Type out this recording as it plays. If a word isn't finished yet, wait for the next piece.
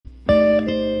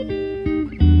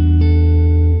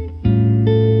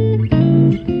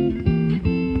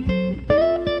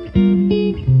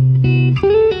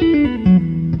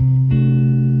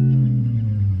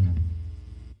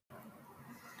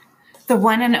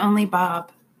one and only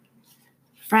Bob.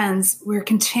 Friends, we're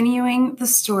continuing the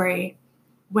story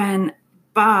when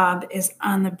Bob is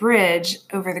on the bridge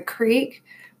over the creek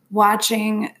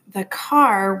watching the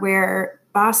car where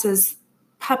Boss's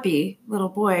puppy, little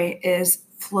boy, is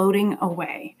floating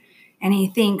away. And he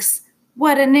thinks,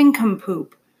 what a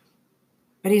nincompoop.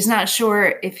 But he's not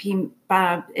sure if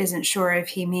Bob isn't sure if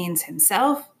he means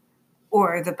himself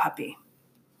or the puppy.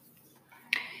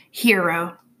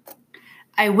 Hero.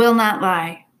 I will not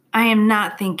lie. I am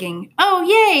not thinking, oh,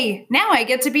 yay, now I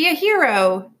get to be a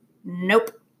hero.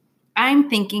 Nope. I'm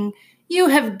thinking, you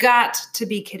have got to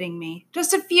be kidding me.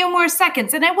 Just a few more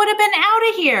seconds and I would have been out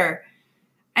of here.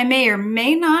 I may or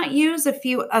may not use a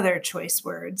few other choice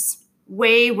words.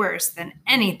 Way worse than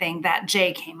anything that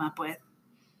Jay came up with.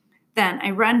 Then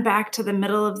I run back to the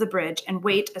middle of the bridge and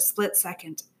wait a split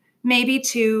second. Maybe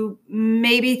 2,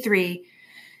 maybe 3,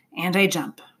 and I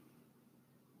jump.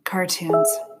 Cartoons.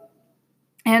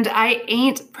 And I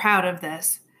ain't proud of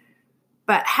this.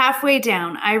 But halfway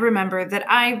down, I remember that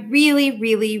I really,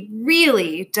 really,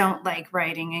 really don't like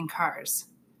riding in cars.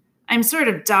 I'm sort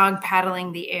of dog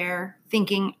paddling the air,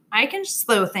 thinking I can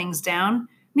slow things down,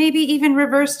 maybe even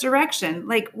reverse direction,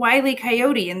 like Wile E.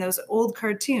 Coyote in those old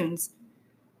cartoons.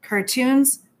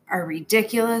 Cartoons are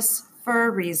ridiculous for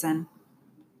a reason.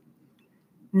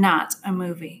 Not a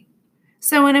movie.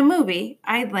 So in a movie,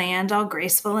 I'd land all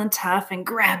graceful and tough and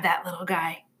grab that little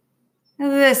guy.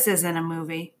 This isn't a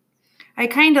movie. I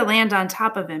kind of land on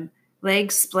top of him,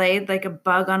 legs splayed like a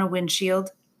bug on a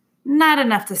windshield. Not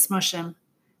enough to smush him,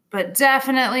 but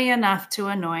definitely enough to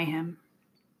annoy him.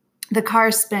 The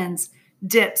car spins,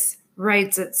 dips,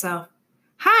 rights itself.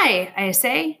 Hi, I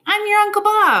say, I'm your Uncle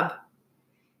Bob.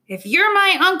 If you're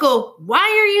my uncle, why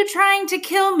are you trying to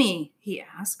kill me? He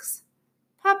asks.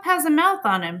 Pup has a mouth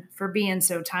on him for being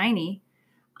so tiny.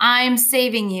 I'm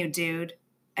saving you, dude.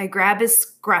 I grab his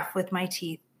scruff with my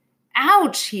teeth.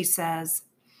 Ouch, he says.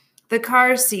 The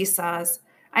car seesaws.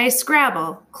 I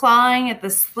scrabble, clawing at the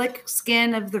slick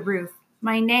skin of the roof.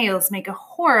 My nails make a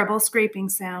horrible scraping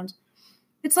sound.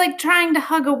 It's like trying to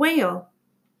hug a whale.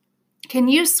 Can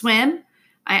you swim?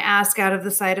 I ask out of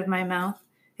the side of my mouth.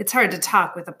 It's hard to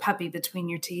talk with a puppy between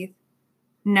your teeth.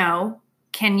 No.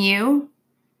 Can you?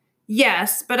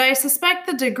 Yes, but I suspect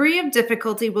the degree of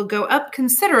difficulty will go up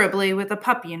considerably with a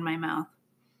puppy in my mouth.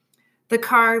 The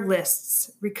car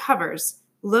lists, recovers,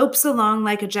 lopes along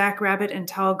like a jackrabbit in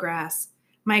tall grass.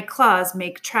 My claws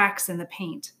make tracks in the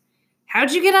paint.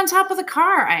 How'd you get on top of the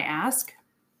car? I ask.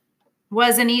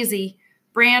 Wasn't easy.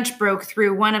 Branch broke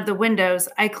through one of the windows.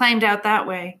 I climbed out that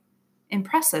way.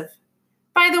 Impressive.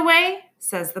 By the way,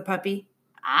 says the puppy,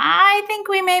 I think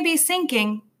we may be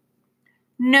sinking.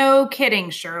 No kidding,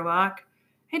 Sherlock.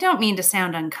 I don't mean to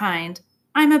sound unkind.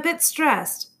 I'm a bit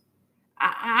stressed.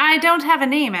 I don't have a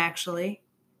name, actually.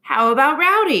 How about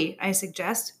Rowdy? I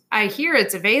suggest. I hear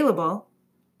it's available.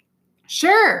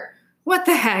 Sure. What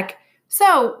the heck?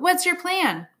 So, what's your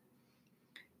plan?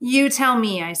 You tell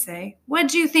me, I say.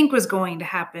 What'd you think was going to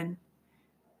happen?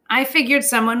 I figured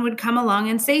someone would come along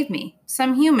and save me.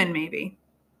 Some human, maybe.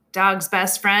 Dog's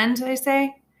best friend, I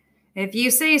say. If you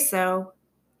say so.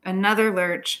 Another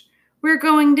lurch. We're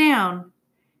going down.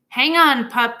 Hang on,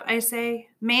 pup, I say.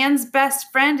 Man's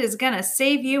best friend is gonna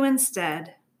save you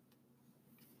instead.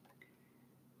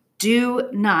 Do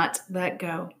not let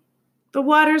go. The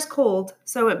water's cold,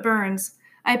 so it burns.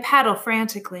 I paddle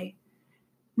frantically.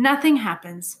 Nothing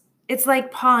happens. It's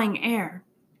like pawing air.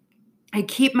 I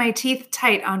keep my teeth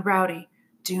tight on Rowdy.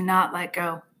 Do not let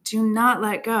go. Do not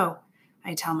let go,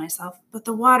 I tell myself. But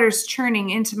the water's churning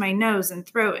into my nose and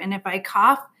throat, and if I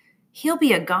cough, he'll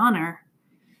be a goner.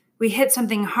 We hit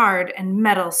something hard and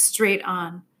metal straight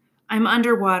on. I'm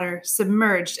underwater,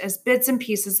 submerged as bits and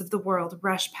pieces of the world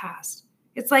rush past.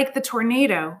 It's like the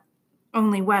tornado,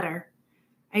 only wetter.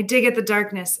 I dig at the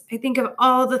darkness. I think of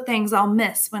all the things I'll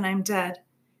miss when I'm dead.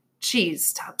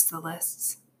 Cheese tops the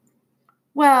lists.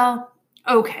 Well,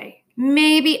 okay,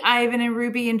 maybe Ivan and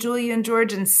Ruby and Julia and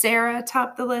George and Sarah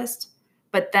top the list,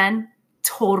 but then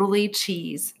totally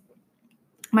cheese.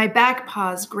 My back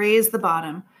paws graze the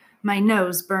bottom. My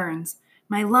nose burns.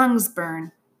 My lungs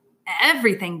burn.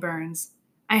 Everything burns.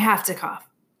 I have to cough.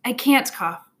 I can't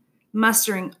cough.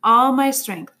 Mustering all my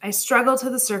strength, I struggle to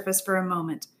the surface for a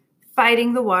moment,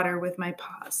 fighting the water with my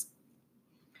paws.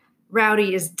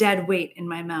 Rowdy is dead weight in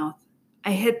my mouth.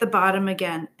 I hit the bottom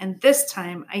again, and this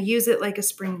time I use it like a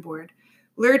springboard,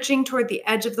 lurching toward the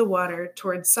edge of the water,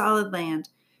 toward solid land,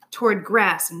 toward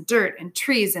grass and dirt and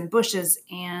trees and bushes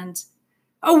and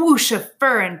a whoosh of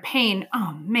fur and pain.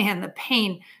 Oh man, the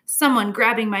pain. Someone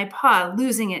grabbing my paw,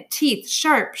 losing it. Teeth,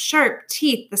 sharp, sharp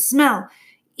teeth. The smell.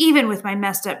 even with my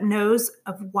messed up nose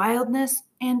of wildness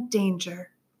and danger.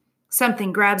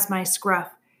 Something grabs my scruff,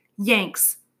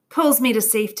 yanks, pulls me to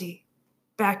safety,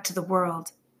 back to the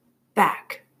world,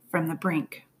 back from the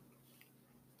brink.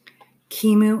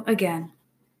 Kimu again.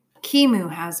 Kimu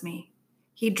has me.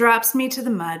 He drops me to the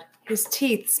mud. His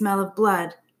teeth smell of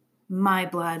blood. My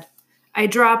blood. I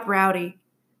drop Rowdy.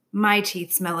 My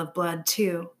teeth smell of blood,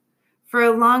 too. For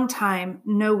a long time,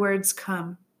 no words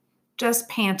come. Just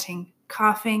panting,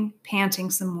 coughing,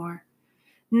 panting some more.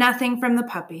 Nothing from the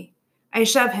puppy. I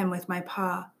shove him with my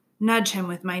paw, nudge him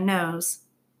with my nose.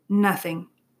 Nothing.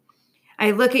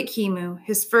 I look at Kimu,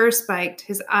 his fur spiked,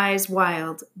 his eyes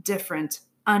wild, different,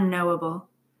 unknowable.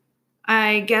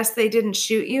 I guess they didn't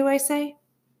shoot you, I say.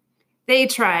 They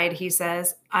tried, he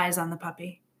says, eyes on the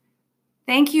puppy.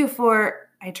 Thank you for,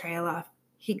 I trail off.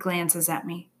 He glances at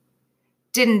me.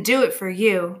 Didn't do it for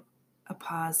you. A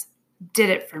pause. Did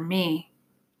it for me.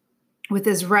 With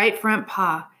his right front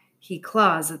paw, he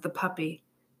claws at the puppy.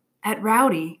 At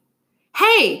Rowdy.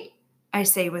 Hey, I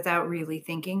say without really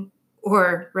thinking,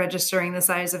 or registering the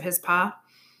size of his paw,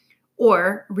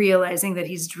 or realizing that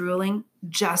he's drooling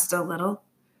just a little.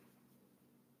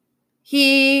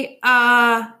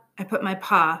 I put my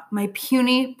paw, my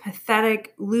puny,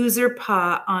 pathetic, loser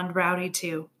paw on Rowdy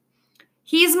too.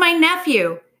 He's my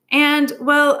nephew, and,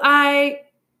 well, I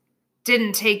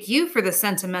didn't take you for the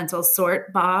sentimental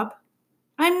sort, Bob.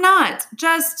 I'm not,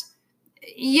 just,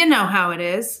 you know how it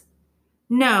is.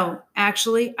 No,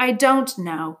 actually, I don't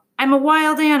know. I'm a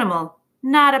wild animal,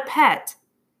 not a pet.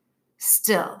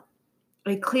 Still,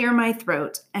 I clear my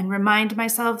throat and remind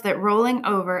myself that rolling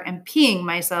over and peeing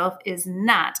myself is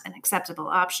not an acceptable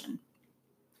option.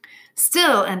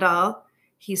 Still and all,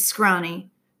 he's scrawny,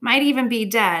 might even be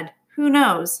dead. Who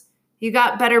knows? You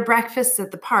got better breakfasts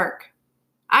at the park.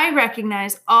 I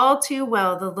recognize all too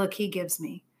well the look he gives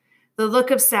me. The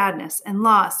look of sadness and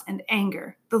loss and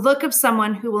anger. The look of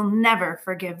someone who will never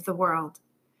forgive the world.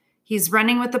 He's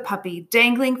running with the puppy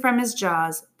dangling from his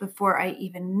jaws before I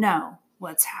even know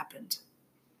what's happened.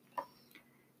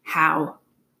 How?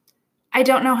 I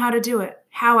don't know how to do it,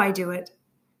 how I do it.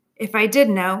 If I did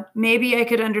know, maybe I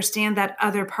could understand that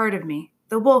other part of me,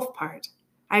 the wolf part.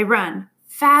 I run,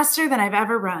 faster than I've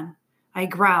ever run. I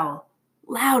growl,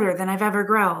 louder than I've ever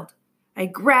growled. I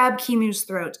grab Kimu's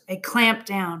throat. I clamp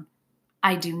down.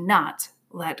 I do not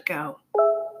let go.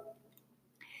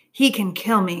 He can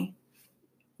kill me.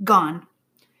 Gone.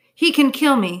 He can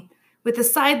kill me. With a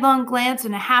sidelong glance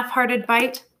and a half-hearted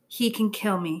bite, he can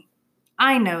kill me.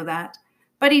 I know that,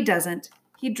 but he doesn't.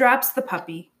 He drops the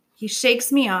puppy. He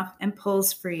shakes me off and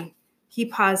pulls free. He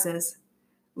pauses,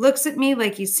 looks at me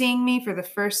like he's seeing me for the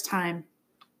first time.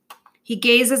 He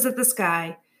gazes at the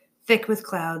sky, thick with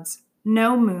clouds,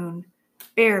 no moon,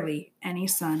 barely any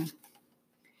sun.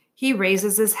 He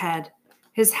raises his head.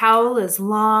 His howl is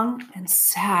long and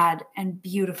sad and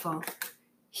beautiful.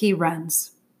 He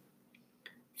runs.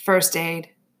 First aid.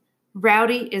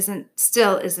 Rowdy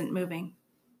still isn't moving.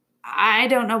 I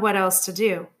don't know what else to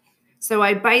do. So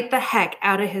I bite the heck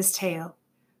out of his tail.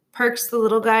 Perks the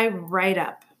little guy right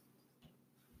up.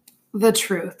 The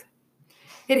truth.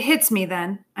 It hits me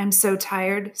then. I'm so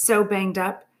tired, so banged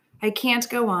up. I can't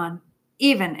go on,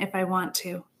 even if I want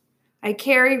to. I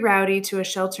carry Rowdy to a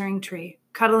sheltering tree,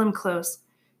 cuddle him close,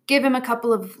 give him a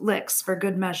couple of licks for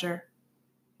good measure.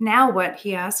 Now what,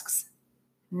 he asks.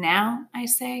 Now, I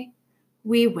say,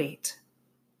 we wait.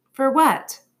 For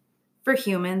what? For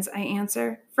humans, I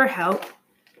answer. For help.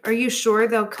 Are you sure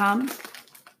they'll come?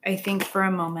 I think for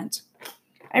a moment.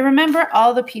 I remember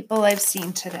all the people I've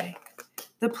seen today.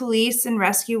 The police and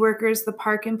rescue workers, the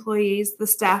park employees, the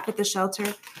staff at the shelter,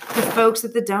 the folks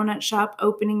at the donut shop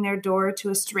opening their door to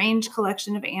a strange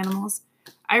collection of animals.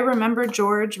 I remember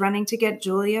George running to get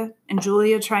Julia, and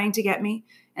Julia trying to get me,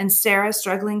 and Sarah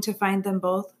struggling to find them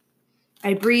both.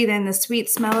 I breathe in the sweet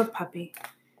smell of puppy.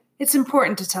 It's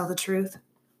important to tell the truth.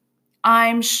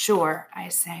 I'm sure, I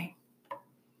say.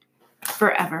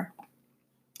 Forever.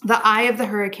 The eye of the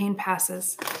hurricane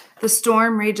passes. The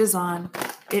storm rages on.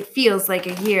 It feels like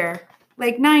a year,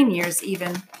 like 9 years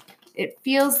even. It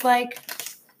feels like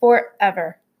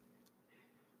forever.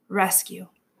 Rescue.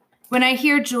 When I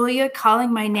hear Julia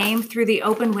calling my name through the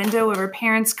open window of her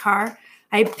parents' car,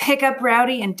 I pick up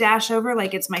Rowdy and dash over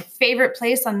like it's my favorite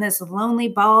place on this lonely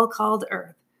ball called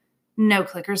Earth. No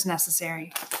clickers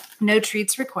necessary. No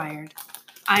treats required.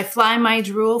 I fly my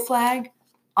drool flag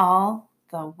all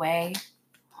the way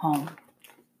home.